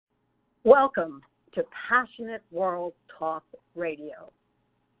Welcome to Passionate World Talk Radio.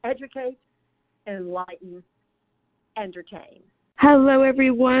 Educate, enlighten, entertain. Hello,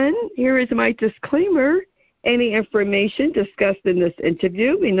 everyone. Here is my disclaimer. Any information discussed in this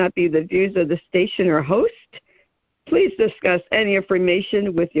interview may not be the views of the station or host. Please discuss any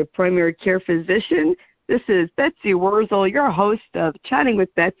information with your primary care physician. This is Betsy Wurzel, your host of Chatting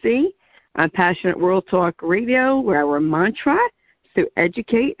with Betsy on Passionate World Talk Radio, where our mantra is to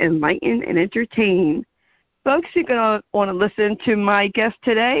educate, enlighten, and entertain. Folks, you're going to want to listen to my guest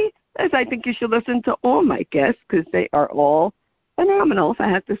today, as I think you should listen to all my guests because they are all phenomenal, if I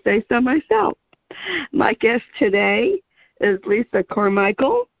have to say so myself. My guest today is Lisa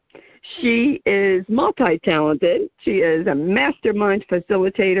Carmichael. She is multi-talented. She is a mastermind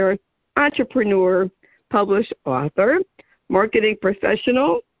facilitator, entrepreneur, published author, marketing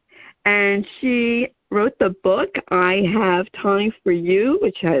professional, and she wrote the book, I Have Time for You,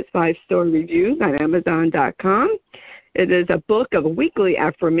 which has 5-star reviews on Amazon.com. It is a book of weekly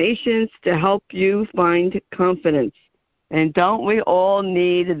affirmations to help you find confidence. And don't we all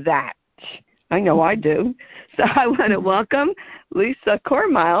need that? I know I do. So I want to welcome Lisa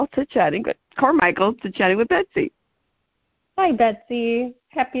Carmichael to Chatting with Betsy. Hi, Betsy.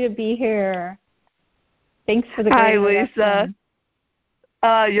 Happy to be here. Thanks for the great Hi, Lisa.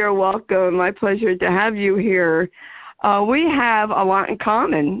 You're welcome. My pleasure to have you here. We have a lot in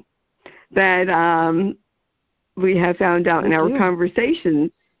common that we have found out in our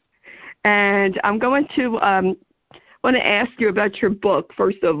conversations. And I'm going to want to ask you about your book,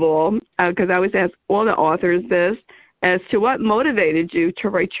 first of all, because I always ask all the authors this, as to what motivated you to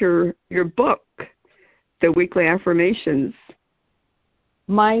write your book, The Weekly Affirmations.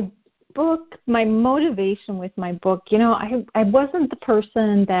 My motivation with my book, I wasn't the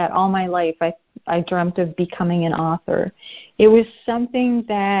person that all my life I dreamt of becoming an author. It was something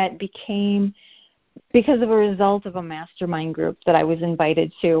that became because of a result of a mastermind group that I was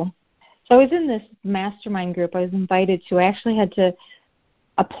invited to. So I was in this mastermind group I was invited to. I actually had to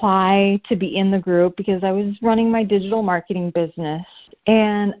apply to be in the group because I was running my digital marketing business.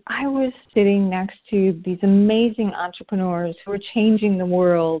 And I was sitting next to these amazing entrepreneurs who were changing the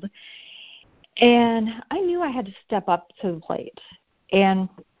world. And I knew I had to step up to the plate. And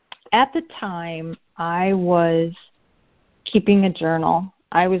at the time, I was keeping a journal.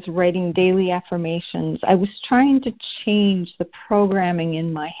 I was writing daily affirmations. I was trying to change the programming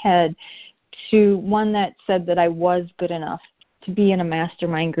in my head to one that said that I was good enough to be in a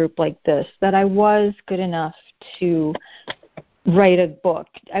mastermind group like this, that I was good enough to write a book.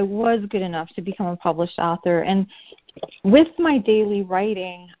 I was good enough to become a published author. And with my daily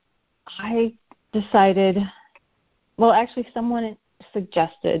writing, I decided, well, actually someone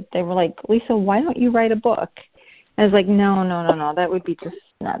suggested, they were like, Lisa, why don't you write a book? I was like, no, that would be just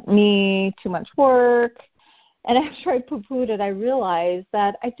not me, too much work. And after I poo-pooed it, I realized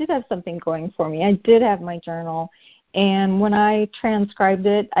that I did have something going for me. I did have my journal. And when I transcribed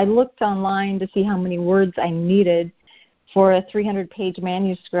it, I looked online to see how many words I needed for a 300-page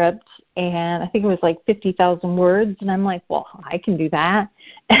manuscript, and I think it was like 50,000 words. And I'm like, well, I can do that.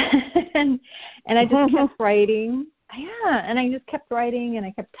 and I just kept writing. Yeah, and I just kept writing, and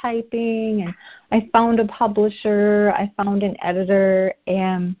I kept typing, and I found a publisher, I found an editor,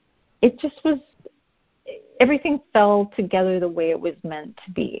 and it just was, everything fell together the way it was meant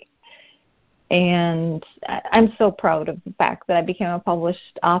to be. And I'm so proud of the fact that I became a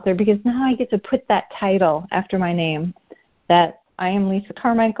published author because now I get to put that title after my name, that I am Lisa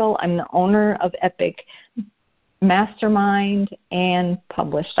Carmichael. I'm the owner of EPIK Mastermind and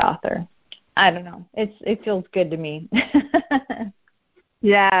published author. I don't know. It feels good to me.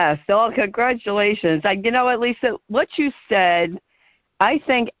 Yeah, so congratulations. You know what, Lisa, what you said, I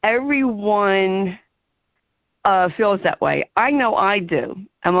think everyone feels that way. I know I do.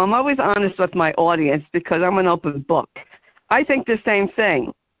 And I'm always honest with my audience because I'm an open book. I think the same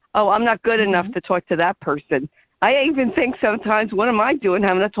thing. Oh, I'm not good enough to talk to that person. I even think sometimes, what am I doing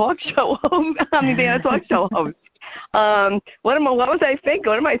having a talk show host? Being a talk show host. What was I thinking?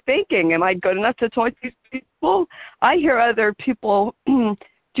 What am I thinking? Am I good enough to talk to these people? I hear other people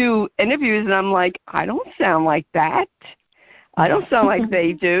do interviews, and I'm like, I don't sound like that. I don't sound like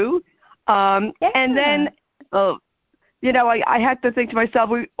they do. And then, I had to think to myself,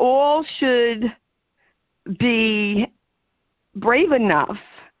 we all should be brave enough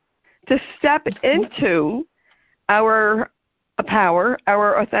to step into our power,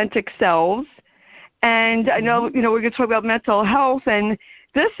 our authentic selves. And I know, we're going to talk about mental health, and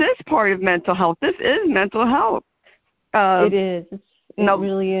this is part of mental health. This is mental health. It is. It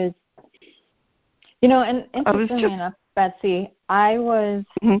really is. And interestingly enough, Betsy, I was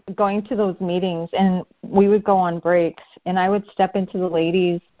going to those meetings, and we would go on breaks, and I would step into the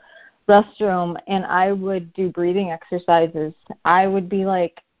ladies' restroom, and I would do breathing exercises. I would be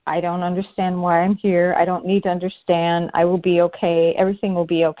like, I don't understand why I'm here. I don't need to understand. I will be okay. Everything will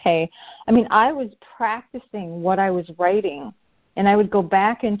be okay. I mean, I was practicing what I was writing, and I would go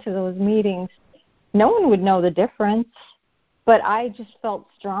back into those meetings. No one would know the difference, but I just felt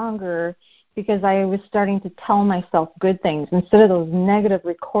stronger because I was starting to tell myself good things instead of those negative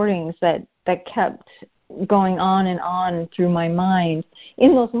recordings that kept going on and on through my mind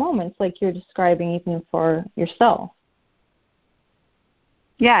in those moments like you're describing even for yourself.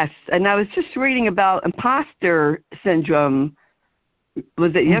 Yes, and I was just reading about imposter syndrome.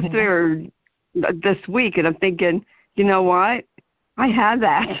 Was it yesterday or this week? And I'm thinking, you know what? I had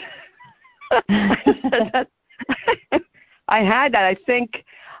that. I had that. I think,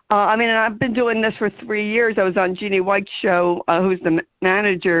 I've been doing this for 3 years. I was on Jeannie White's show, who's the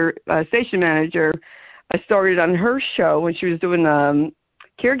manager, station manager. I started on her show when she was doing the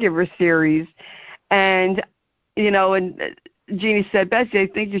caregiver series. And, and Jeannie said, Betsy, I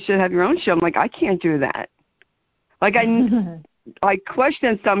think you should have your own show. I'm like, I can't do that. Like, I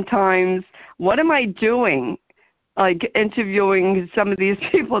question sometimes, what am I doing? Like, interviewing some of these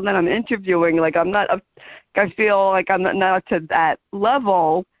people that I'm interviewing. Like, I feel like I'm not up to that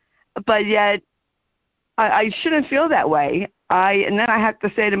level, but yet I shouldn't feel that way. And then I have to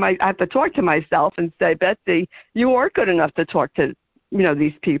I have to talk to myself and say, Betsy, you are good enough to talk to,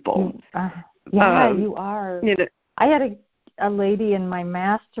 these people. You are. I had a lady in my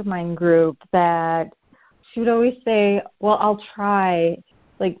mastermind group that she would always say, well, I'll try.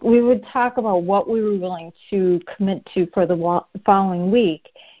 Like, we would talk about what we were willing to commit to for the following week.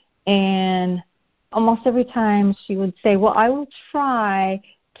 And almost every time she would say, well, I will try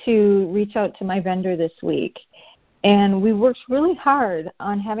to reach out to my vendor this week. And we worked really hard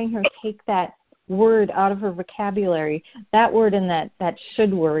on having her take that word out of her vocabulary, that word and that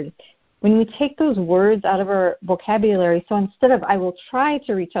should word. When we take those words out of our vocabulary, so instead of I will try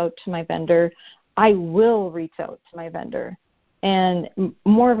to reach out to my vendor, I will reach out to my vendor. And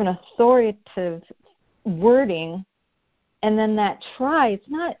more of an authoritative wording. And then that it's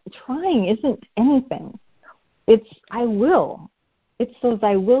not trying isn't anything. It's I will. It's those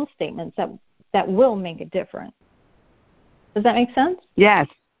I will statements that will make a difference. Does that make sense? Yes.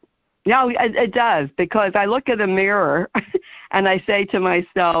 No, it does, because I look in the mirror and I say to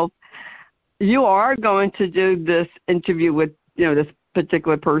myself, you are going to do this interview with, this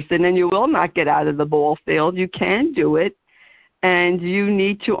particular person, and you will not get out of the ball field. You can do it, and you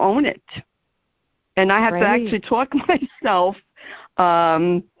need to own it. And I have to actually talk myself,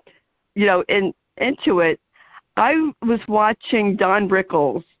 into it. I was watching Don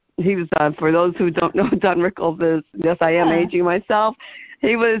Rickles. He was, for those who don't know who Don Rickles is, yes, I am aging myself.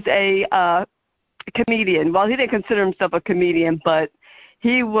 He was a comedian. Well, he didn't consider himself a comedian, but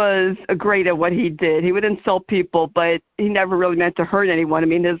he was great at what he did. He would insult people, but he never really meant to hurt anyone. I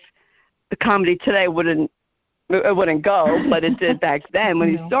mean, his comedy today wouldn't go, but it did back then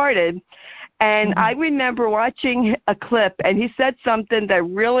when he started. And I remember watching a clip, and he said something that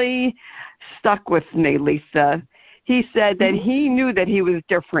really stuck with me, Lisa. He said that he knew that he was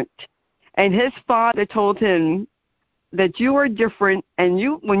different, and his father told him that you are different,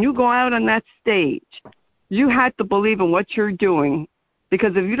 and when you go out on that stage, you have to believe in what you're doing,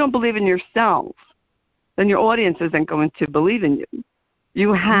 because if you don't believe in yourself, then your audience isn't going to believe in you.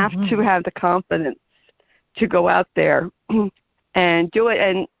 You have to have the confidence to go out there and do it.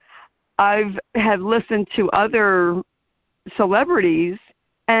 And I have listened to other celebrities,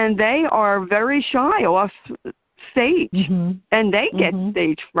 and they are very shy off stage, and they get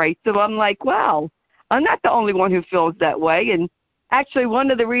stage fright. So I'm like, wow, I'm not the only one who feels that way. And actually,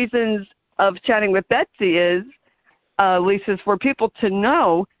 one of the reasons of chatting with Betsy is, Lisa, is for people to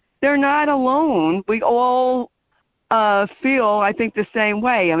know they're not alone. We all feel, I think, the same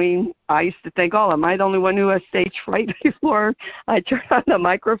way. I mean, I used to think, am I the only one who has stage fright before I turn on the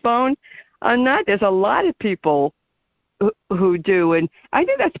microphone? I'm not. There's a lot of people who do, and I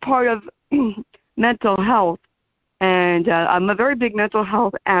think that's part of mental health. And I'm a very big mental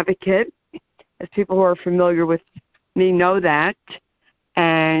health advocate, as people who are familiar with me know that.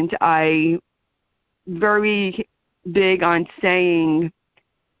 And I very big on saying,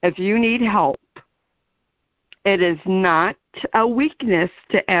 if you need help, it is not a weakness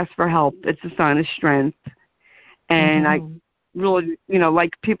to ask for help. It's a sign of strength. And I really,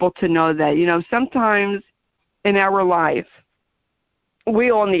 like people to know that, sometimes in our life, we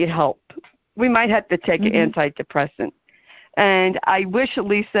all need help. We might have to take an antidepressant. And I wish,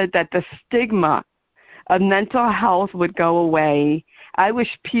 Lisa, that the stigma mental health would go away. I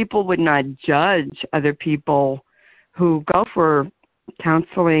wish people would not judge other people who go for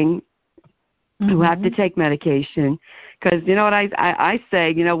counseling, who have to take medication. Because, you know what, I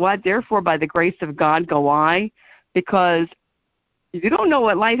say, you know what, therefore, by the grace of God go I, because you don't know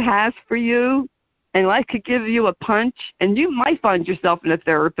what life has for you, and life could give you a punch, and you might find yourself in a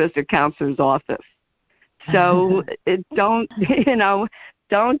therapist or counselor's office. So don't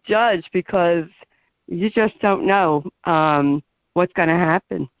judge, because you just don't know what's going to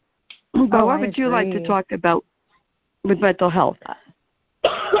happen. But what would you like to talk about with mental health?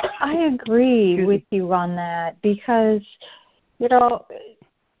 I agree with you on that, because, you know,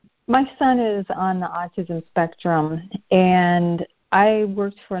 my son is on the Autism Spectrum, and I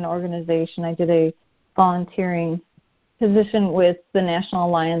worked for an organization. I did a volunteering position with the National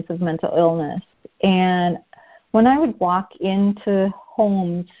Alliance of Mental Illness. And when I would walk into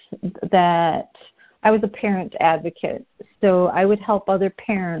homes that I was a parent advocate, so I would help other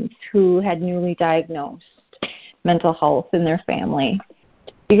parents who had newly diagnosed mental health in their family,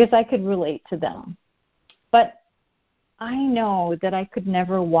 because I could relate to them. But I know that I could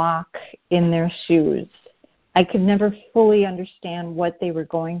never walk in their shoes. I could never fully understand what they were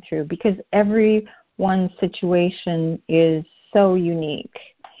going through, because everyone's situation is so unique.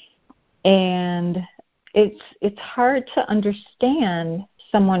 And it's hard to understand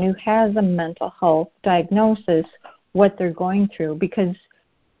someone who has a mental health diagnosis, what they're going through, because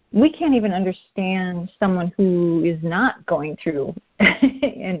we can't even understand someone who is not going through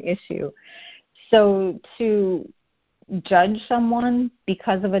an issue. So to judge someone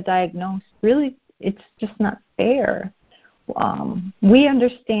because of a diagnosis, really, it's just not fair. We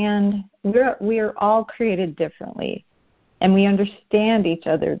understand, we are all created differently, and we understand each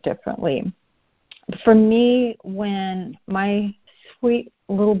other differently. For me, when my sweet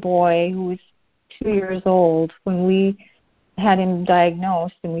little boy, who was 2 years old, when we had him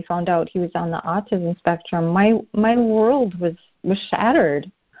diagnosed and we found out he was on the autism spectrum, my world was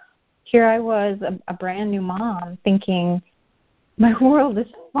shattered. Here I was, a brand new mom, thinking, my world is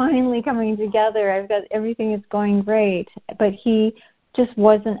finally coming together. I've got everything is going great. But he just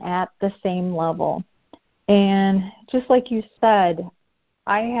wasn't at the same level. And just like you said,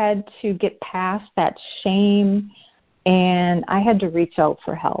 I had to get past that shame, and I had to reach out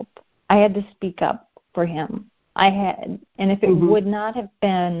for help. I had to speak up for him. And if it would not have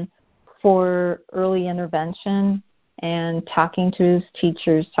been for early intervention and talking to his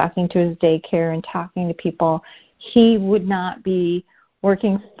teachers, talking to his daycare, and talking to people, he would not be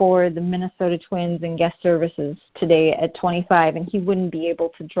working for the Minnesota Twins in guest services today at 25, and he wouldn't be able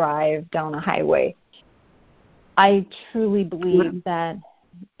to drive down a highway. I truly believe that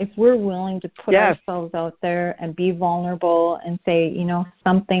if we're willing to put ourselves out there and be vulnerable and say, you know,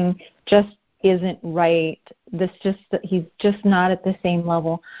 something just isn't right, he's just not at the same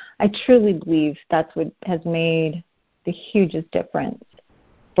level, I truly believe that's what has made the hugest difference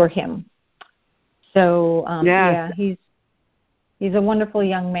for him. So he's a wonderful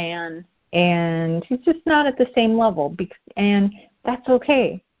young man, and he's just not at the same level, and that's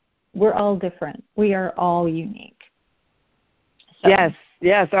okay. We're all different. We are all unique. So.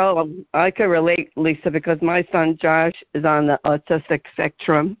 Yes. Oh, I can relate, Lisa, because my son Josh is on the autistic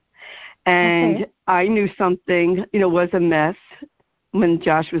spectrum, and I knew something, was amiss when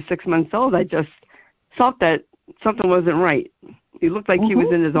Josh was 6 months old. I just thought that something wasn't right. He looked like he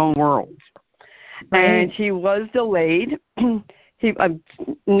was in his own world. Right. And he was delayed. I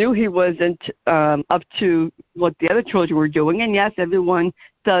knew he wasn't up to what the other children were doing. And yes, everyone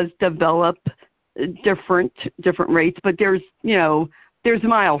does develop different rates, but there's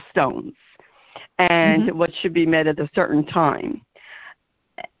milestones and what should be met at a certain time.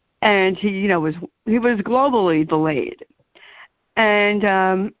 And he was globally delayed.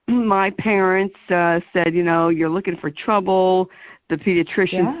 And my parents said, you're looking for trouble. The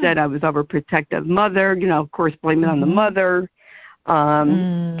pediatrician said I was overprotective mother, of course, blame it on the mother.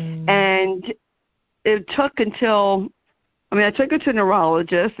 And it took I took it to a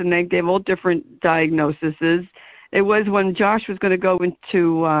neurologist, and they gave all different diagnoses. It was when Josh was going to go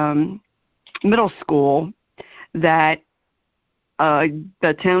into middle school that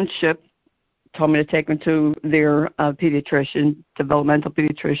the township told me to take him to their developmental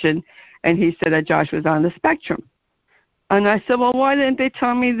pediatrician, and he said that Josh was on the spectrum. And I said, well, why didn't they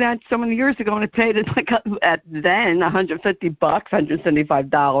tell me that so many years ago? And I paid it at then $150,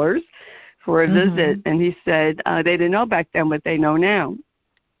 $175 for a visit. And he said they didn't know back then what they know now.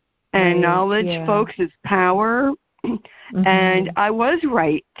 And knowledge, folks, is power. And I was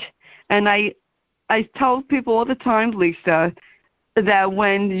right. And I tell people all the time, Lisa, that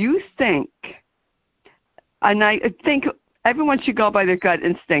when you think And I think everyone should go by their gut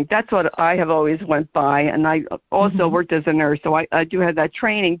instinct. That's what I have always went by. And I also worked as a nurse, so I do have that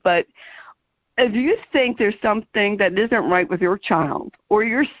training. But if you think there's something that isn't right with your child or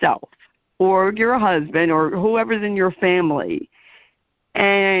yourself or your husband or whoever's in your family,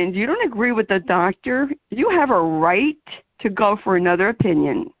 and you don't agree with the doctor, you have a right to go for another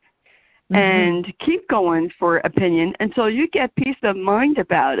opinion and keep going for opinion until you get peace of mind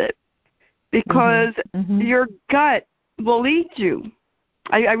about it, because your gut will lead you.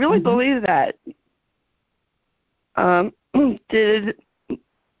 I really believe that.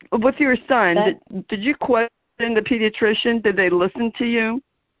 With your son, did you question the pediatrician? Did they listen to you?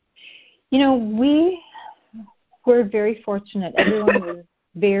 You know, we were very fortunate. Everyone was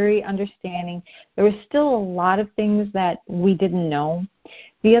very understanding. There was still a lot of things that we didn't know.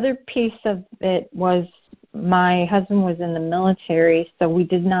 The other piece of it was my husband was in the military, so we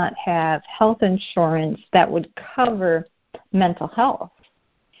did not have health insurance that would cover mental health.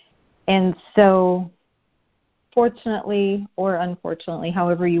 And so, fortunately or unfortunately,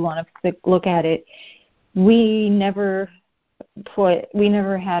 however you want to look at it, we never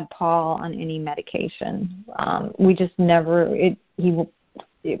had Paul on any medication. We just never, it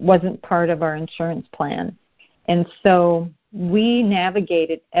wasn't part of our insurance plan. And so we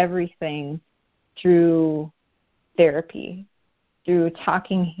navigated everything through therapy, through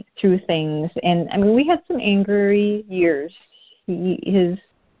talking through things. And I mean, we had some angry years. His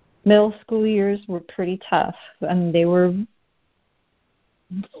middle school years were pretty tough, and they were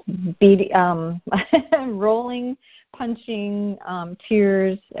rolling, punching,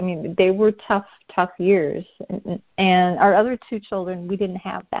 tears. I mean, they were tough years. And our other two children, we didn't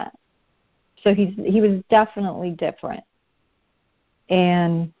have that. So he was definitely different.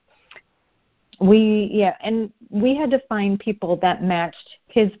 And we had to find people that matched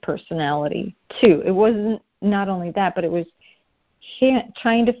his personality too. It wasn't not only that, but it was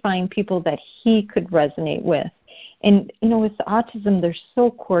trying to find people that he could resonate with. And, you know, with autism, they're so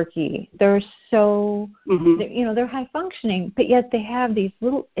quirky. They're so, they're high functioning, but yet they have these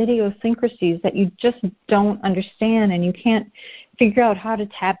little idiosyncrasies that you just don't understand, and you can't figure out how to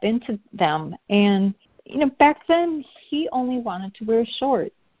tap into them. And, you know, back then, he only wanted to wear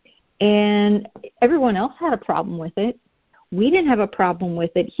shorts. And everyone else had a problem with it. We didn't have a problem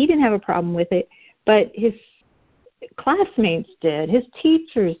with it. He didn't have a problem with it. But his classmates did. His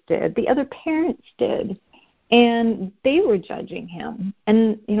teachers did. The other parents did. And they were judging him.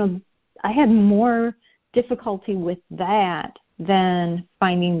 And, you know, I had more difficulty with that than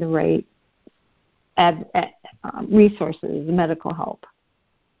finding the right resources, medical help.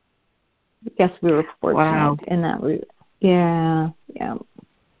 I guess we were fortunate in that route. Yeah.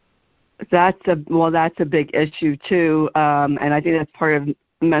 That's a big issue too, and I think that's part of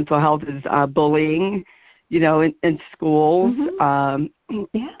mental health is bullying, you know, in schools.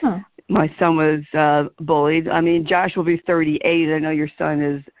 My son was bullied. I mean, Josh will be 38. I know your son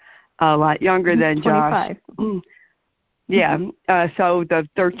is a lot younger than 25. Josh. Yeah. So the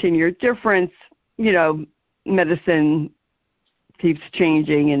 13-year difference, you know, medicine keeps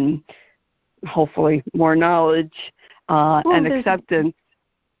changing, and hopefully more knowledge and acceptance.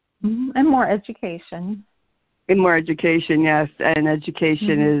 And more education. And more education, yes. And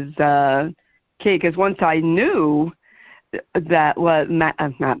education is key, because once I knew that what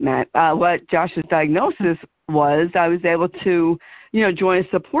Josh's diagnosis was, I was able to, you know, join a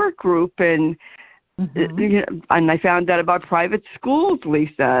support group, and and I found out about private schools,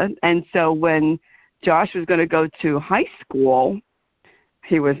 Lisa. And so when Josh was going to go to high school,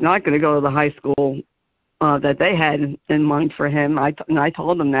 he was not going to go to the high school that they had in mind for him. I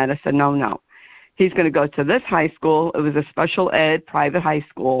told him that. I said, no. He's going to go to this high school. It was a special ed private high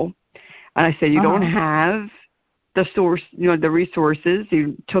school. And I said, you don't have the source, you know, the resources.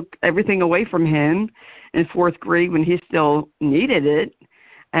 You took everything away from him in fourth grade when he still needed it.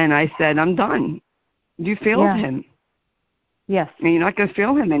 And I said, I'm done. You failed him. Yes. And you're not going to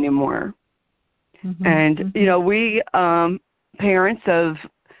fail him anymore. And, you know, we parents of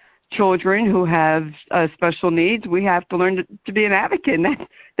children who have special needs, we have to learn to be an advocate. And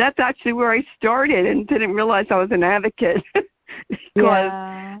that's actually where I started, and didn't realize I was an advocate because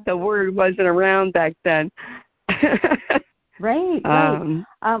the word wasn't around back then. Right.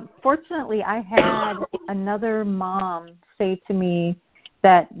 Fortunately, I had another mom say to me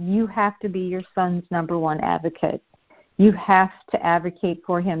that you have to be your son's number one advocate. You have to advocate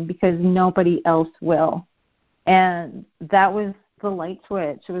for him because nobody else will. And that was the light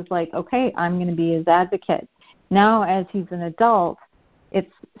switch. It was like, okay, I'm going to be his advocate. Now, as he's an adult,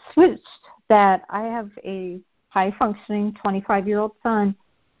 it's switched that I have a high-functioning 25-year-old son,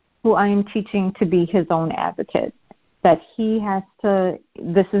 who I am teaching to be his own advocate, that he has to,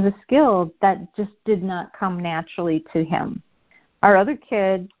 this is a skill that just did not come naturally to him. Our other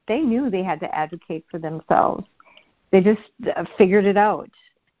kids, they knew they had to advocate for themselves. They just figured it out.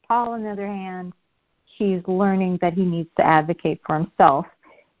 Paul, on the other hand, he's learning that he needs to advocate for himself.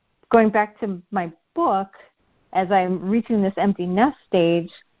 Going back to my book, as I'm reaching this empty nest stage,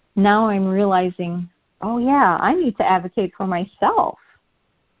 now I'm realizing, oh yeah, I need to advocate for myself.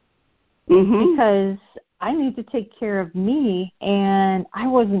 Because I need to take care of me, and I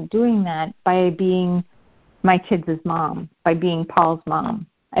wasn't doing that by being my kids' mom, by being Paul's mom.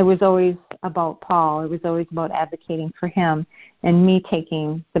 It was always about Paul. It was always about advocating for him and me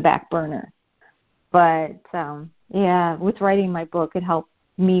taking the back burner. But, with writing my book, it helped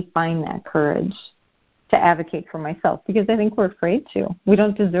me find that courage to advocate for myself, because I think we're afraid to. We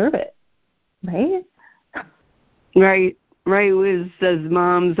don't deserve it, right? Right. We, as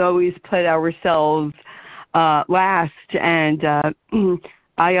moms, always put ourselves last. And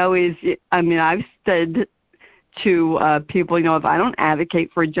I've said to people, if I don't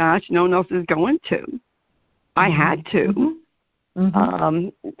advocate for Josh, no one else is going to. I had to.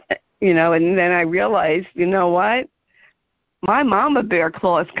 And then I realized, you know what? My mama bear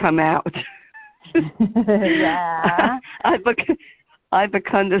claws come out. Yeah. I've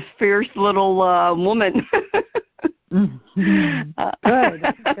become this fierce little woman. Good.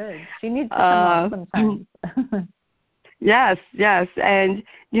 She needs to come out sometimes. Yes. And,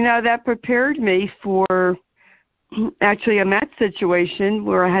 that prepared me for actually a Met situation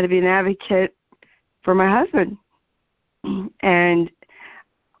where I had to be an advocate for my husband. And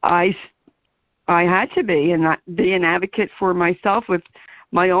I had to be, and not be an advocate for myself with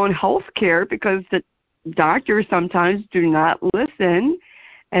my own health care, because the doctors sometimes do not listen,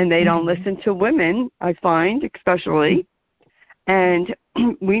 and they don't listen to women, I find, especially. And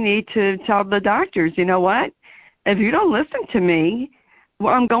we need to tell the doctors, you know what? If you don't listen to me,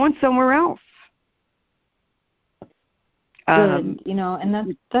 well, I'm going somewhere else. Good,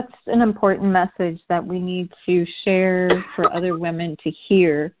 and that's an important message that we need to share for other women to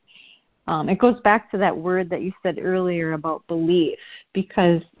hear. It goes back to that word that you said earlier about belief,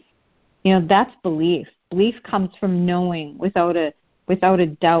 because, that's belief. Belief comes from knowing without a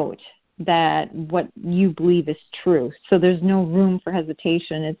doubt that what you believe is true. So there's no room for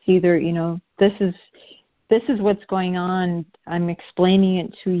hesitation. It's either, this is what's going on. I'm explaining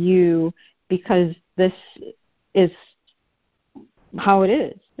it to you because this is how it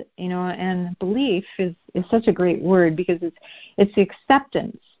is, and belief is such a great word, because it's the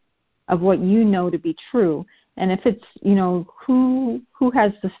acceptance of what you know to be true. And if it's, who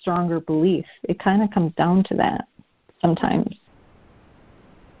has the stronger belief, it kind of comes down to that sometimes.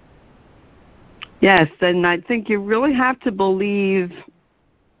 Yes, and I think you really have to believe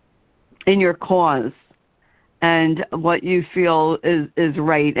in your cause and what you feel is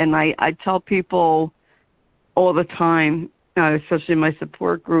right. And I tell people all the time, especially in my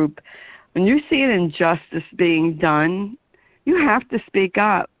support group, when you see an injustice being done, you have to speak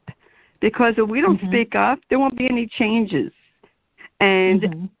up. Because if we don't speak up, there won't be any changes.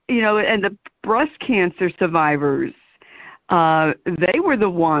 And, and the breast cancer survivors, they were the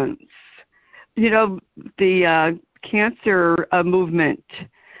ones, the cancer movement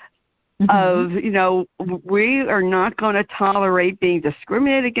of, we are not going to tolerate being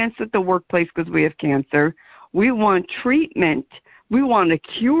discriminated against at the workplace because we have cancer. We want treatment. We want a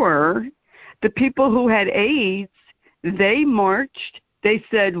cure. The people who had AIDS, they marched. They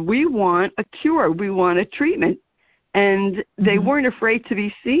said, we want a cure. We want a treatment. And they weren't afraid to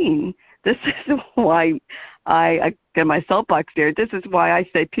be seen. This is why I get my soapbox there. This is why I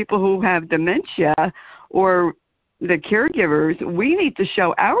say people who have dementia or the caregivers, we need to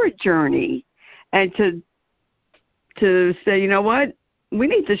show our journey and to say, you know what, we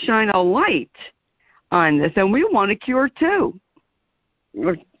need to shine a light on this, and we want a cure too,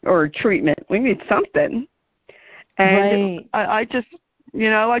 or treatment. We need something. And right. I just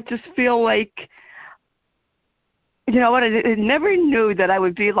feel like, I never knew that I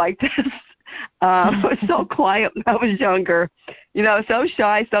would be like this. I was so quiet when I was younger, so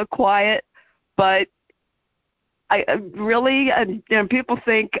shy, so quiet. But I really, people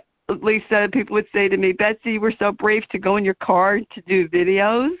think, Lisa, people would say to me, Betsy, you were so brave to go in your car to do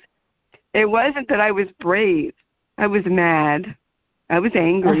videos. It wasn't that I was brave. I was mad. I was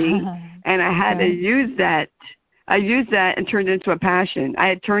angry. And I had to use that. I used that and turned it into a passion. I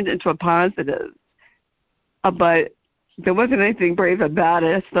had turned it into a positive. But there wasn't anything brave about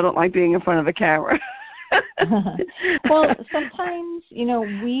it. I still don't like being in front of a camera. Well, sometimes,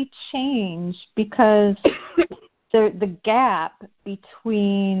 we change because the gap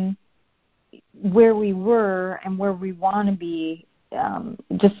between where we were and where we want to be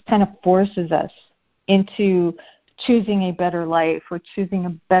just kind of forces us into choosing a better life or choosing a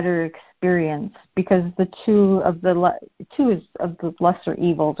better experience, because the two of the lesser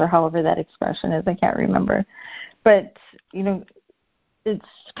evils, or however that expression is, I can't remember. But, it's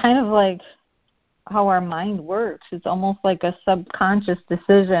kind of like how our mind works. It's almost like a subconscious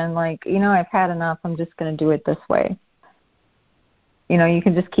decision, like, I've had enough, I'm just going to do it this way. You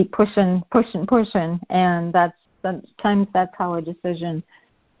can just keep pushing, and sometimes that's how a decision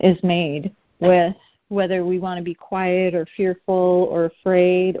is made, with whether we want to be quiet or fearful or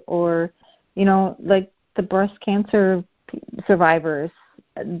afraid, or, like the breast cancer survivors,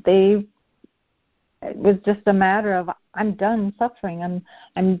 it was just a matter of, I'm done suffering.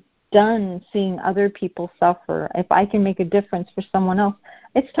 I'm done seeing other people suffer. If I can make a difference for someone else,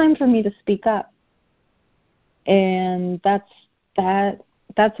 it's time for me to speak up. And that's a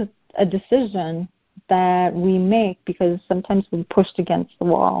decision that we make, because sometimes we're pushed against the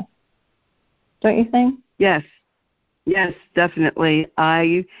wall. Don't you think? Yes, definitely.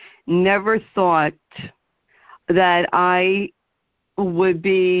 I never thought that I would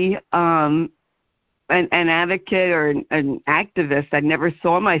be an advocate or an activist. I never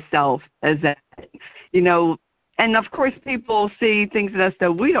saw myself as that, and of course people see things in us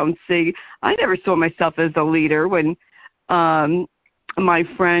that we don't see. I never saw myself as a leader. When my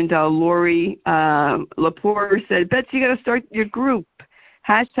friend Lori Lepore said, Betsy, you got to start your group,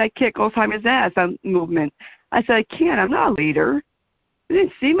 #Kick Alzheimer's Ass movement. I said, I can't. I'm not a leader. I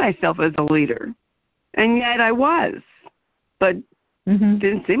didn't see myself as a leader. And yet I was, but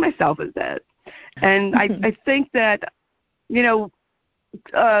didn't see myself as that. And I think that,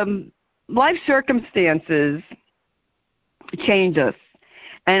 life circumstances change us.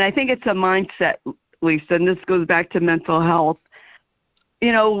 And I think it's a mindset, Lisa, and this goes back to mental health.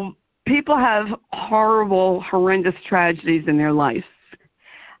 People have horrendous tragedies in their life.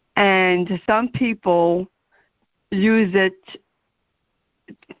 And some people use it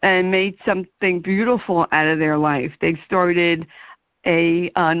and made something beautiful out of their life. They started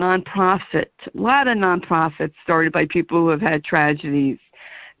a nonprofit. A lot of nonprofits started by people who have had tragedies.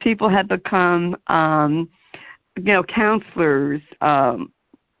 People have become, counselors,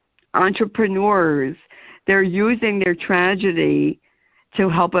 entrepreneurs. They're using their tragedy to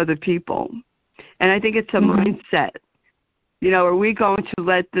help other people. And I think it's a mindset. Are we going to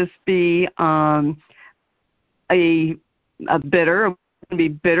let this be be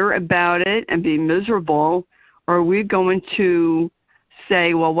bitter about it and be miserable, or are we going to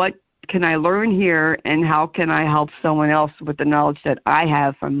say, well, what can I learn here, and how can I help someone else with the knowledge that I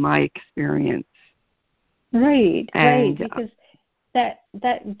have from my experience? Right, because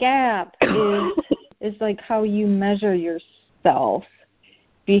that gap is like how you measure yourself,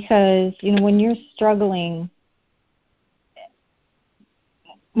 because when you're struggling.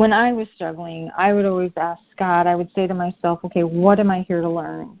 When I was struggling, I would always ask God, I would say to myself, okay, what am I here to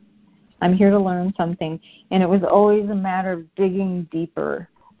learn? I'm here to learn something. And it was always a matter of digging deeper,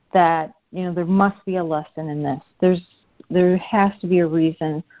 that, there must be a lesson in this. There has to be a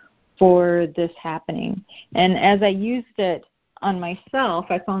reason for this happening. And as I used it on myself,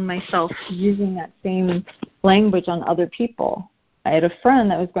 I found myself using that same language on other people. I had a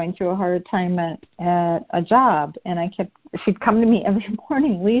friend that was going through a hard time at a job, and she'd come to me every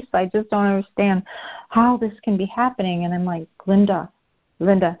morning, Lisa, I just don't understand how this can be happening. And I'm like, Linda,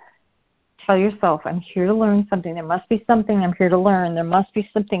 tell yourself, I'm here to learn something. There must be something I'm here to learn. There must be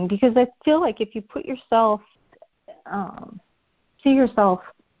something, because I feel like if you put yourself, see yourself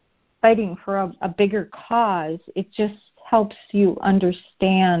fighting for a bigger cause, it just helps you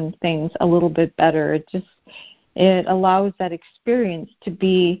understand things a little bit better. It allows that experience to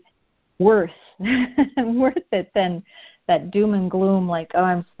be worth it than that doom and gloom, like, oh,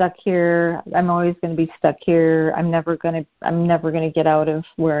 I'm stuck here. I'm always going to be stuck here. I'm never going to get out of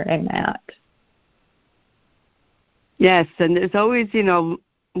where I'm at. Yes, and there's always,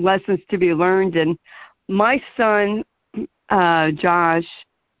 lessons to be learned. And my son, Josh,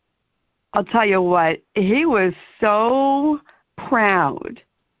 I'll tell you what, he was so proud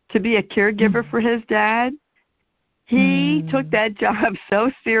to be a caregiver for his dad. He took that job so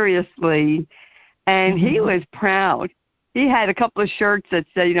seriously, and he was proud. He had a couple of shirts that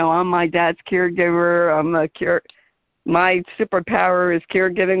said, I'm my dad's caregiver. My superpower is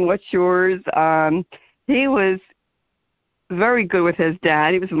caregiving. What's yours? He was very good with his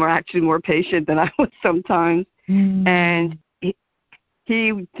dad. He was actually more patient than I was sometimes. And he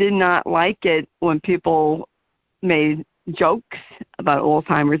did not like it when people made jokes about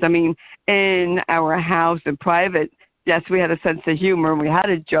Alzheimer's. I mean, in our house in private, yes, we had a sense of humor and we had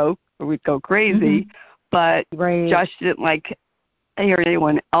a joke or we'd go crazy, but Josh didn't like hear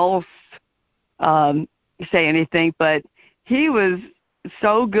anyone else say anything. But he was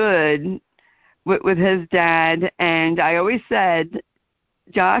so good with his dad, and I always said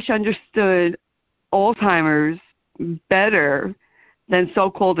Josh understood Alzheimer's better than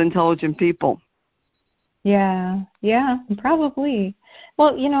so-called intelligent people. Yeah, probably.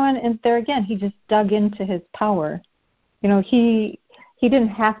 Well, and there again, he just dug into his power. He didn't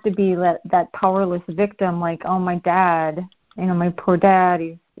have to be that powerless victim, like, oh, my dad, my poor dad,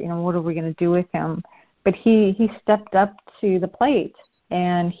 he's, what are we going to do with him? But he stepped up to the plate,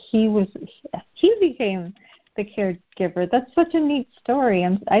 and he became the caregiver. That's such a neat story.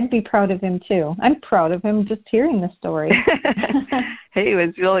 I'd be proud of him too. I'm proud of him just hearing the story. He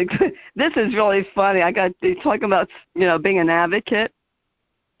was really good. This is really funny. I got to talking about being an advocate.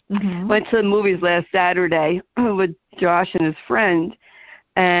 Went to the movies last Saturday with Josh and his friend,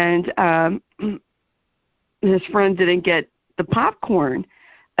 and his friend didn't get the popcorn,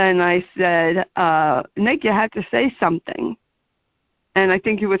 and I said, Nick, you have to say something. And I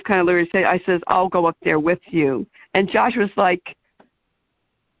think he was kind of leery to say, I says, I'll go up there with you. And Josh was like,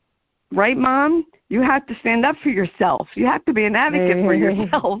 right, Mom? You have to stand up for yourself. You have to be an advocate for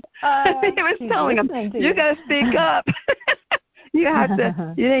yourself. He was telling him, you got to speak up. You have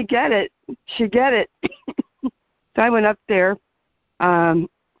to. You didn't get it. Should get it. So I went up there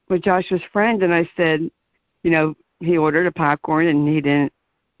with Josh's friend, and I said, he ordered a popcorn, and he didn't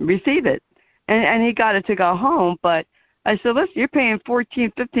receive it. And he got it to go home, but I said, listen, you're paying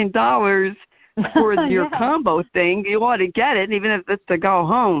 $14, $15 for your combo thing. You ought to get it, even if it's to go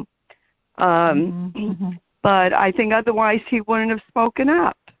home. But I think otherwise he wouldn't have spoken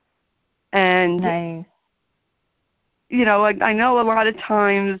up. And, nice. I know a lot of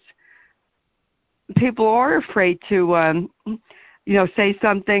times people are afraid to, say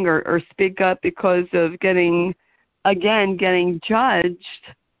something or speak up because of getting judged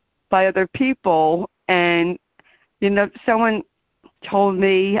by other people. And someone told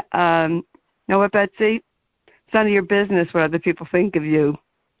me, know what, Betsy? It's none of your business what other people think of you.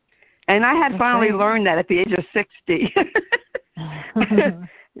 And I had finally learned that at the age of 60.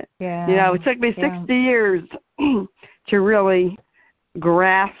 It took me 60 years to really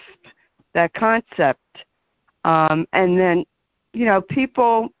grasp that concept. And then,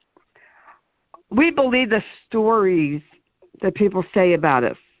 people, we believe the stories that people say about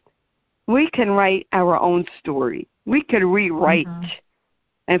us. We can write our own story. We can rewrite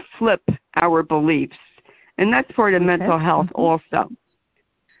and flip our beliefs. And that's part of mental health also.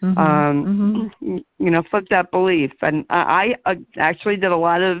 Flip that belief. And I actually did a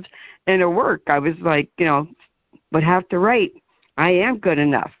lot of inner work. I was like, would have to write, I am good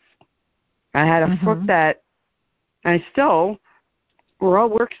enough. I had to flip that. And we're all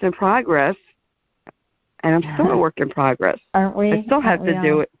works in progress. And I'm still a work in progress. Aren't we? I still have to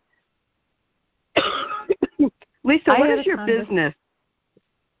do it. Lisa, what is your business?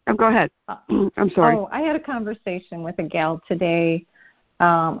 Oh, go ahead. I'm sorry. Oh, I had a conversation with a gal today.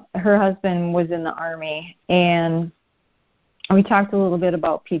 Her husband was in the Army, and we talked a little bit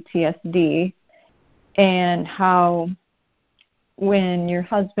about PTSD and how when your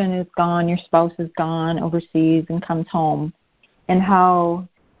husband is gone, your spouse is gone overseas and comes home, and how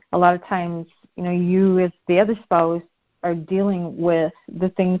a lot of times, you as the other spouse are dealing with the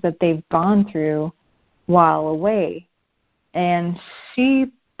things that they've gone through while away. And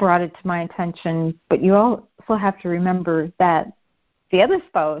she brought it to my attention, but you also have to remember that the other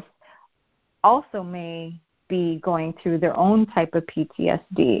spouse also may be going through their own type of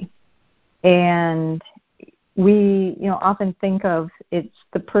PTSD. And we, often think of it's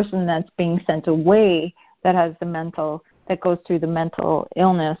the person that's being sent away that has that goes through the mental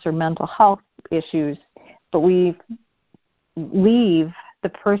illness or mental health issues, but we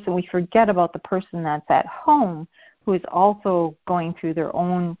forget about the person that's at home who is also going through their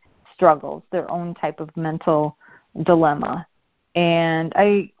own struggles, their own type of mental dilemma. And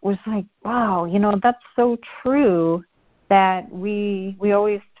I was like, wow, that's so true, that we're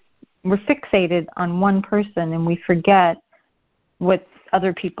fixated on one person and we forget what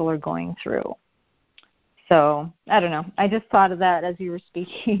other people are going through. So I don't know. I just thought of that as you were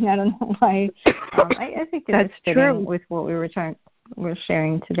speaking. I don't know why. I think that's true with what we're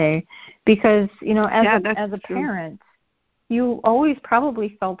sharing today, because as a parent, you always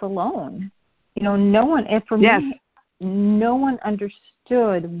probably felt alone. No one. And for me, no one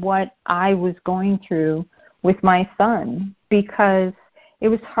understood what I was going through with my son, because it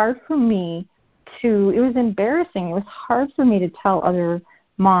was hard for me it was embarrassing. It was hard for me to tell other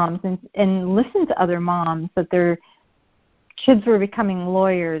moms and listen to other moms that their kids were becoming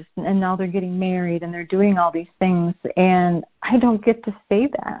lawyers and now they're getting married and they're doing all these things, and I don't get to say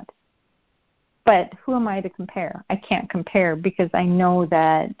that. But who am I to compare? I can't compare because I know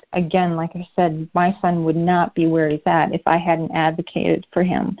that, again, like I said, my son would not be where he's at if I hadn't advocated for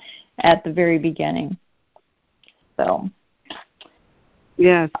him at the very beginning. So.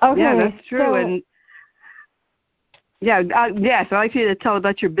 Yes. Okay, yeah, that's true. So, and yes, I'd like you to tell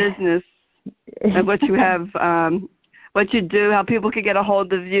about your business and what you have, what you do, how people can get a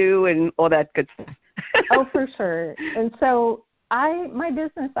hold of you, and all that good stuff. Oh, for sure. And so my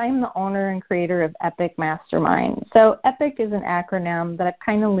business, I'm the owner and creator of EPIK Mastermind. So EPIK is an acronym that I've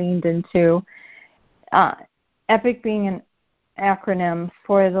kind of leaned into. EPIK being an acronym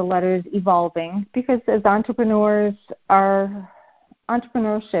for the letters evolving, because as entrepreneurs, our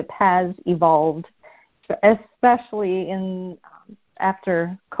entrepreneurship has evolved, especially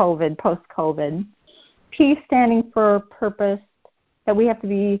after COVID, post-COVID. P standing for purpose, that we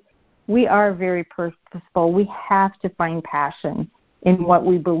are very purposeful. We have to find passion in what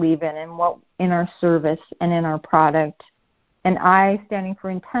we believe in our service and in our product. And I standing for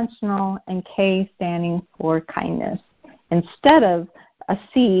intentional, and K standing for kindness. Instead of a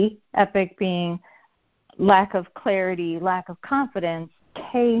C, EPIK being lack of clarity, lack of confidence,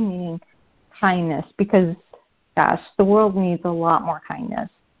 K meaning kindness, because, gosh, the world needs a lot more kindness.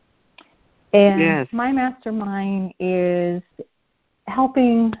 And my mastermind is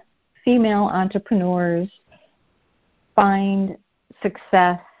helping female entrepreneurs find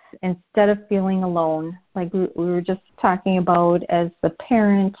success instead of feeling alone, like we were just talking about as the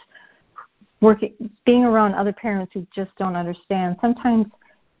parent, being around other parents who just don't understand. Sometimes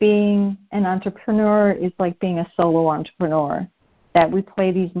being an entrepreneur is like being a solo entrepreneur, that we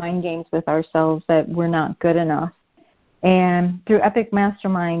play these mind games with ourselves that we're not good enough. And through EPIK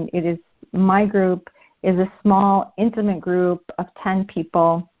Mastermind, my group is a small, intimate group of 10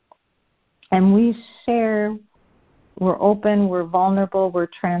 people, and we share, we're open, we're vulnerable, we're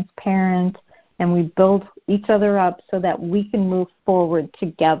transparent, and we build each other up so that we can move forward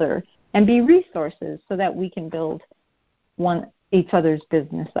together and be resources so that we can build each other's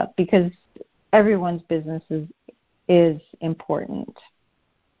business up, because everyone's business is important.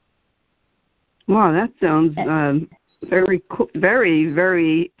 Wow, that sounds very cool, very,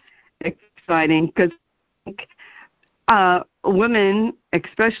 very exciting, because women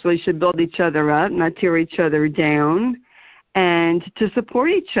especially should build each other up, not tear each other down, and to support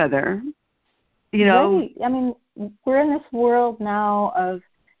each other. You know, right. I mean, we're in this world now of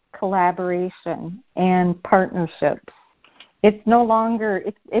collaboration and partnerships. It's no longer,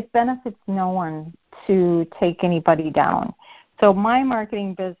 it benefits no one to take anybody down. So my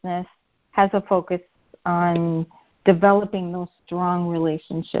marketing business has a focus on developing those strong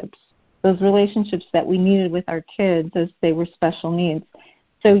relationships, those relationships that we needed with our kids as they were special needs.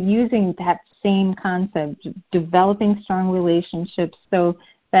 So using that same concept, developing strong relationships so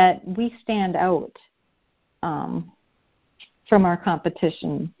that we stand out from our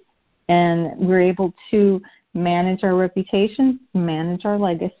competition, and we're able to manage our reputation, manage our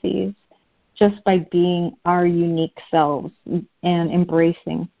legacies, just by being our unique selves and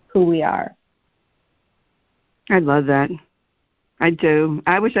embracing who we are. I love that. I do.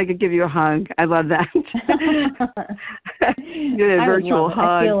 I wish I could give you a hug. I love that. Get a virtual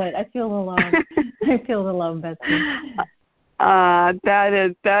hug. I feel it. I feel the love. I feel the love, Betsy.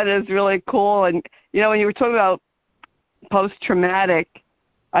 That is really cool. And you know, when you were talking about post-traumatic,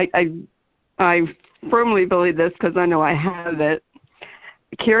 I firmly believe this because I know I have it.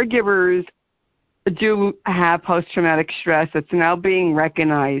 Caregivers do have post-traumatic stress. It's now being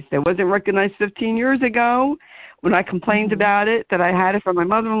recognized. It wasn't recognized 15 years ago when I complained about it, that I had it from my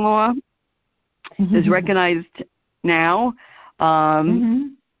mother-in-law. It's recognized now.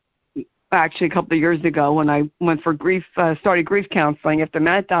 Actually, a couple of years ago when I went for started grief counseling after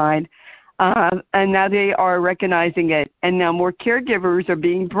Matt died, and now they are recognizing it. And now more caregivers are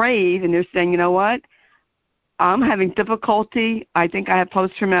being brave, and they're saying, you know what? I'm having difficulty. I think I have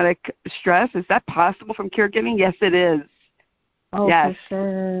post-traumatic stress. Is that possible from caregiving? Yes, it is. Oh, yes. For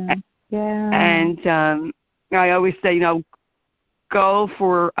sure. Yeah. And I always say, you know, go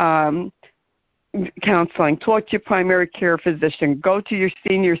for counseling. Talk to your primary care physician. Go to your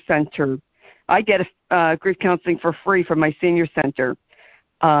senior center. I get grief counseling for free from my senior center.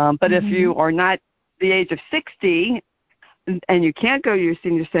 But if you are not the age of 60 and you can't go to your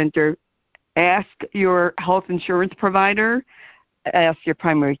senior center, ask your health insurance provider, ask your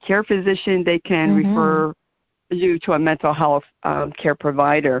primary care physician. They can refer you to a mental health care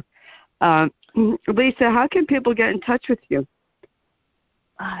provider. Lisa, how can people get in touch with you?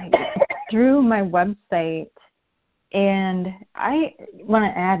 Through my website. And I want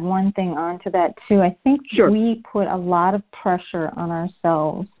to add one thing onto that, too. I think we put a lot of pressure on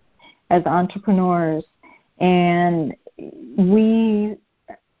ourselves as entrepreneurs, and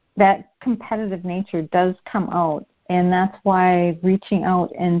that competitive nature does come out, and that's why reaching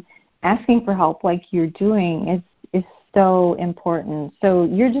out and asking for help like you're doing is so important. So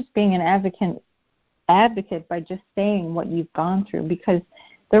you're just being an advocate by just saying what you've gone through, because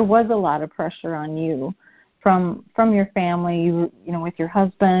there was a lot of pressure on you from your family, you know, with your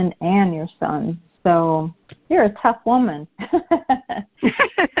husband and your son. So you're a tough woman.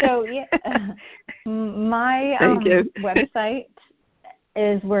 So yeah, my website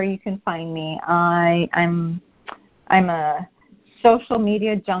is where you can find me. I'm a social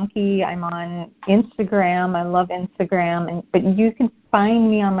media junkie. I'm on Instagram. I love Instagram, but you can find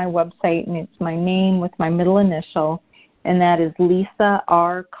me on my website, and it's my name with my middle initial, and that is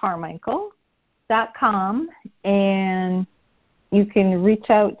LisaRCarmichael.com, and you can reach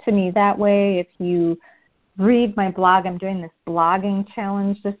out to me that way. If you read my blog, I'm doing this blogging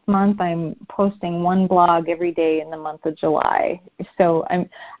challenge this month. I'm posting one blog every day in the month of July. So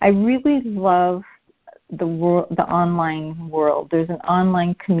I really love the online world. There's an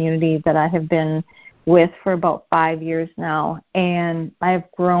online community that I have been with for about 5 years now, and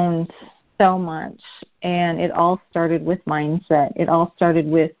I've grown so much. And it all started with mindset. It all started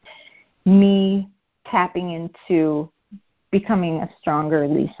with me tapping into becoming a stronger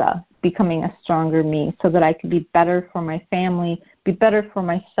Lisa, becoming a stronger me, so that I could be better for my family, be better for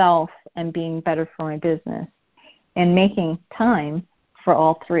myself, and being better for my business, and making time for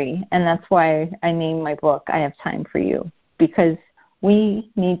all three. And that's why I named my book, I Have Time for You, because we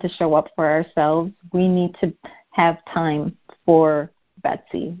need to show up for ourselves. We need to have time for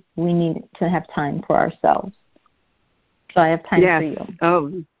Betsy. We need to have time for ourselves. So I have time for you.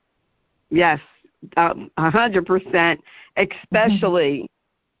 Oh, yes, 100%, especially,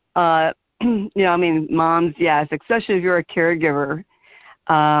 you know, I mean, moms, yes, especially if you're a caregiver.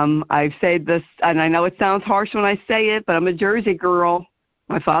 I've said this, and I know it sounds harsh when I say it, but I'm a Jersey girl,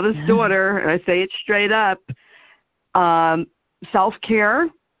 my father's daughter, and I say it straight up. Self-care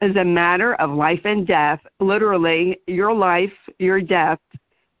is a matter of life and death. Literally, your life, your death.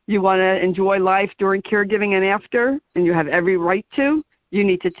 You want to enjoy life during caregiving and after, and you have every right to. You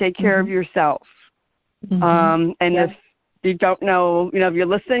need to take care of yourself. And if you don't know, you know, if you're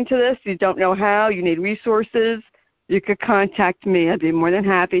listening to this, you don't know how, you need resources, you could contact me. I'd be more than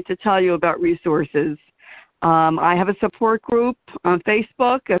happy to tell you about resources. I have a support group on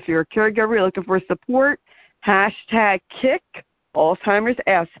Facebook. If you're a caregiver, you're looking for support, #KICK Alzheimer's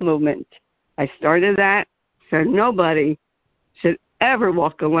Ass Movement. I started that so nobody should ever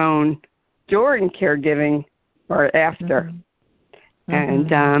walk alone during caregiving or after.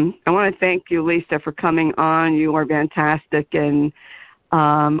 And I want to thank you, Lisa, for coming on. You are fantastic. And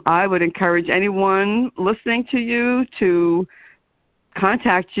I would encourage anyone listening to you to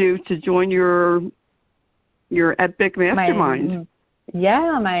contact you to join your EPIK Mastermind.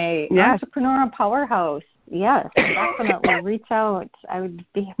 My entrepreneurial powerhouse. Yes, definitely. Reach out. I would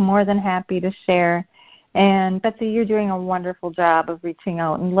be more than happy to share. And Betsy, you're doing a wonderful job of reaching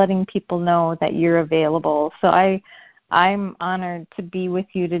out and letting people know that you're available. So I'm honored to be with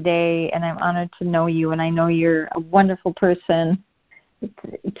you today, and I'm honored to know you, and I know you're a wonderful person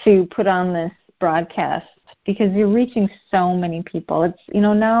to put on this broadcast, because you're reaching so many people. It's, you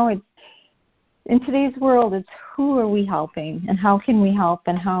know, now it's in today's world, it's who are we helping, and how can we help,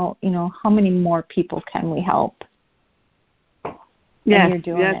 and how, you know, how many more people can we help? Yes, and you're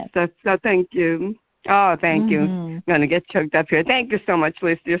doing it. So thank you. Oh, thank you. I'm going to get choked up here. Thank you so much,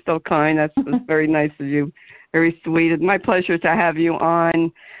 Lisa. You're so kind. That's very nice of you. Very sweet. It's my pleasure to have you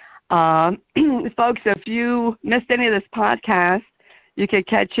on. Folks, if you missed any of this podcast, you can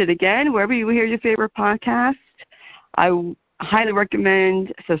catch it again wherever you hear your favorite podcast. I highly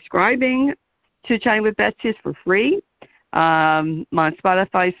recommend subscribing to Chatting with Betsy. It's for free. I'm on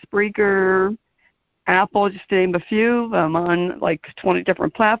Spotify, Spreaker, Apple, just to name a few. I'm on like 20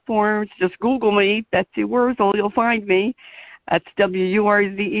 different platforms. Just Google me, Betsy Wurzel. You'll find me. That's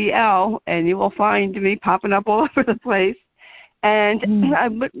Wurzel, and you will find me popping up all over the place. And I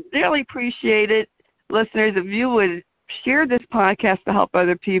would really appreciate it, listeners, if you would share this podcast to help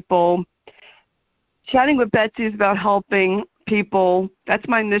other people. Chatting with Betsy is about helping people. That's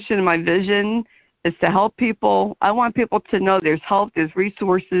my mission and my vision, is to help people. I want people to know there's help, there's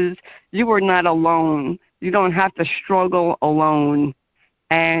resources. You are not alone. You don't have to struggle alone.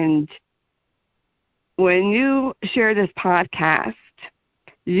 And when you share this podcast,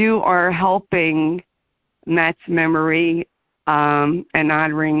 you are helping Matt's memory and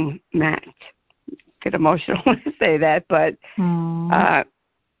honoring Matt. Get emotional when I say that, but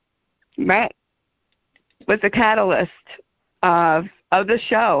Matt was the catalyst of the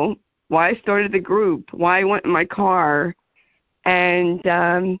show, why I started the group, why I went in my car. And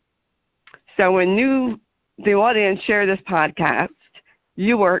so when the audience share this podcast,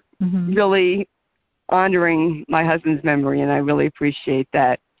 you were really honoring my husband's memory, and I really appreciate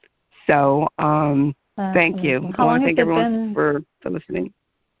that. So thank you. I want to thank everyone for listening.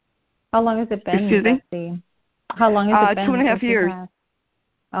 How long has it been, Betsy? How long has it been? 2.5 years.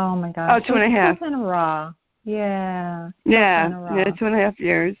 Oh, my gosh. Oh, 2.5. Kind of raw. Yeah. Yeah, 2.5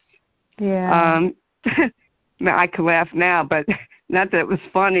 years. Yeah. I can laugh now, but not that it was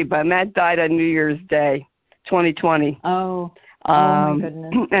funny, but Matt died on New Year's Day, 2020. Oh my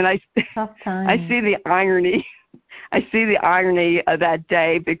goodness. And Tough time. I see the irony. I see the irony of that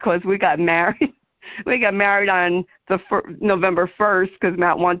day because we got married. We got married on November 1st because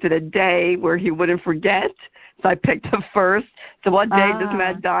Matt wanted a day where he wouldn't forget. So I picked the 1st. So what day does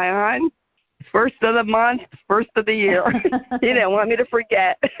Matt die on? 1st of the month, 1st of the year. He didn't want me to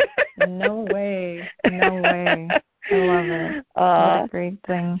forget. No way. No way. I love it. What a great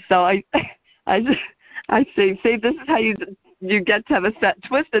thing. So I see, this is how you get to have a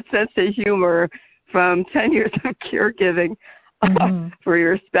twisted sense of humor from 10 years of caregiving for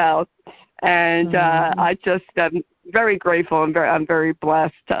your spouse. And I just am very grateful and I'm very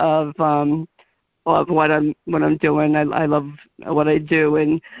blessed of what I'm doing. I love what I do.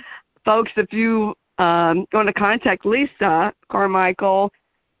 And folks, if you want to contact Lisa Carmichael,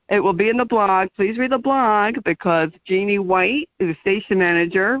 it will be in the blog. Please read the blog because Jeannie White is the station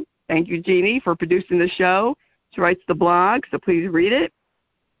manager. Thank you, Jeannie, for producing the show. She writes the blog, so please read it.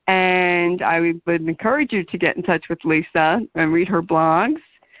 And I would encourage you to get in touch with Lisa and read her blogs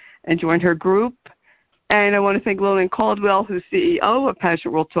and join her group. And I want to thank Lillian Caldwell, who's CEO of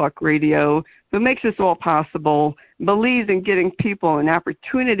Passionate World Talk Radio, who makes this all possible, believes in giving people an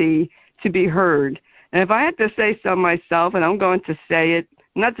opportunity to be heard. And if I had to say so myself, and I'm going to say it,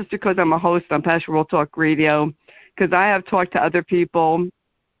 not just because I'm a host on Passionate World Talk Radio, because I have talked to other people.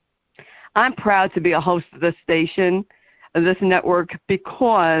 I'm proud to be a host of this station, of this network,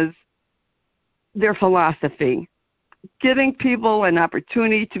 because their philosophy, giving people an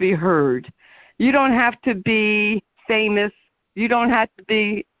opportunity to be heard. You don't have to be famous. You don't have to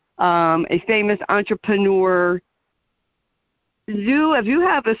be a famous entrepreneur. If you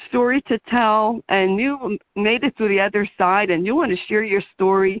have a story to tell and you made it to the other side and you want to share your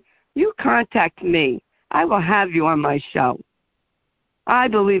story, you contact me. I will have you on my show. I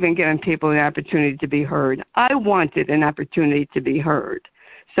believe in giving people an opportunity to be heard. I wanted an opportunity to be heard.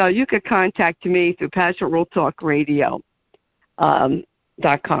 So you could contact me through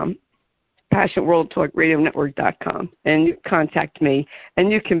PassionateWorldTalkRadio.com, PassionateWorldTalkRadioNetwork.com, and you contact me, and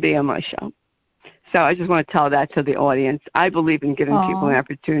you can be on my show. So I just want to tell that to the audience. I believe in giving people an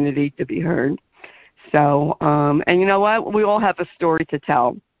opportunity to be heard. So, and you know what? We all have a story to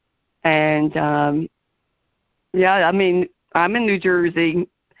tell. And, yeah, I mean, I'm in New Jersey.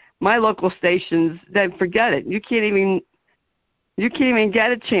 My local stations, then forget it. You can't even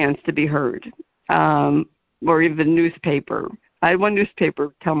get a chance to be heard, or even newspaper. I had one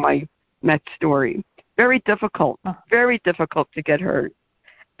newspaper tell my Met story. Very difficult to get heard.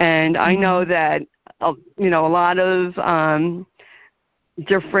 And I know that, a lot of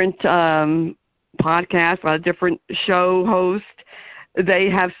different podcasts, a lot of different show hosts, they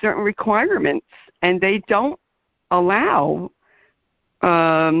have certain requirements, and they don't allow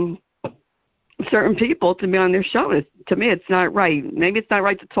certain people to be on their show. To me, it's not right. Maybe it's not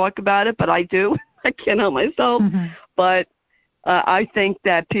right to talk about it, but I do. I can't help myself. But I think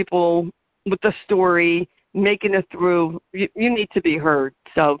that people with the story, making it through, you need to be heard.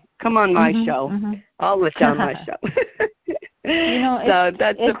 So come on my show. I'll let you on my show.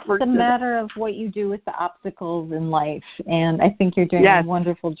 It's a matter of what you do with the obstacles in life, and I think you're doing a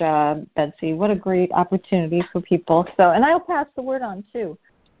wonderful job, Betsy. What a great opportunity for people. So, and I'll pass the word on too,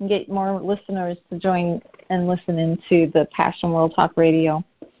 and get more listeners to join and listen into the Passion World Talk Radio.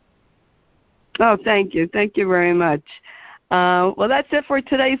 Oh, thank you. Thank you very much. Well, that's it for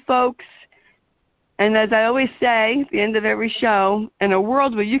today, folks. And as I always say at the end of every show, in a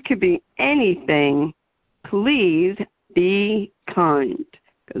world where you could be anything, please be kind,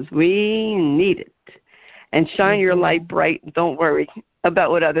 because we need it. And shine your light bright. Don't worry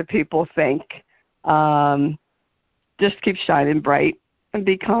about what other people think. Just keep shining bright and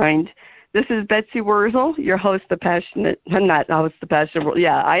be kind. This is Betsy Wurzel, your host of Passionate, I'm not a host of Passionate World.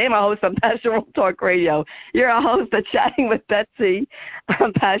 Yeah, I am a host of Passionate World Talk Radio. You're a host of Chatting with Betsy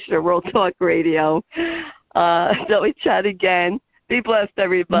on Passionate World Talk Radio. Till we chat again. Be blessed,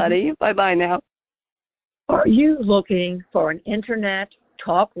 everybody. Bye-bye now. Are you looking for an internet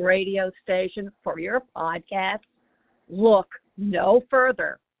talk radio station for your podcast? Look no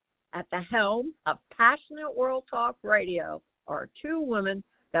further. At the helm of Passionate World Talk Radio are two women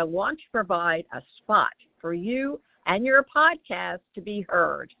that want to provide a spot for you and your podcast to be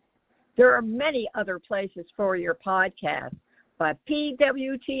heard. There are many other places for your podcast, but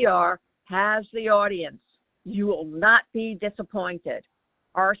PWTR has the audience. You will not be disappointed.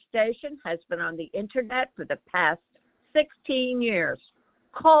 Our station has been on the internet for the past 16 years.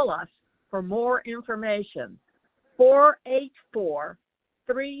 Call us for more information.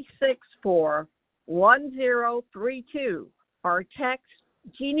 484-364-1032 or text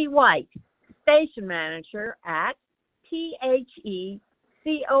Jeannie White, station manager at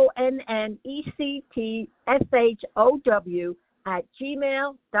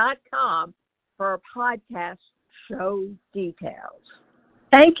THECONNECTSHOW@gmail.com for podcast show details.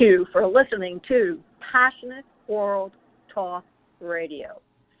 Thank you for listening to Passionate World Talk Radio.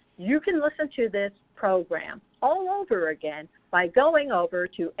 You can listen to this program all over again by going over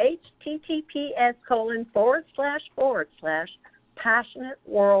to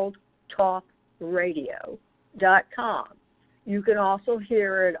https://passionateworldtalkradio.com. You can also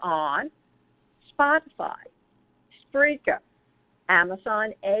hear it on Spotify, Spreaker,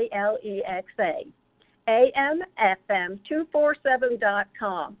 Amazon Alexa,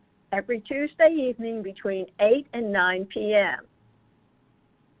 AMFM247.com every Tuesday evening between 8 and 9 p.m.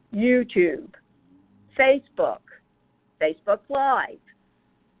 YouTube, Facebook Live,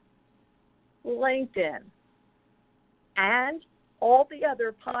 LinkedIn, and all the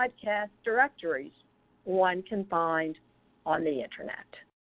other podcast directories one can find on the Internet.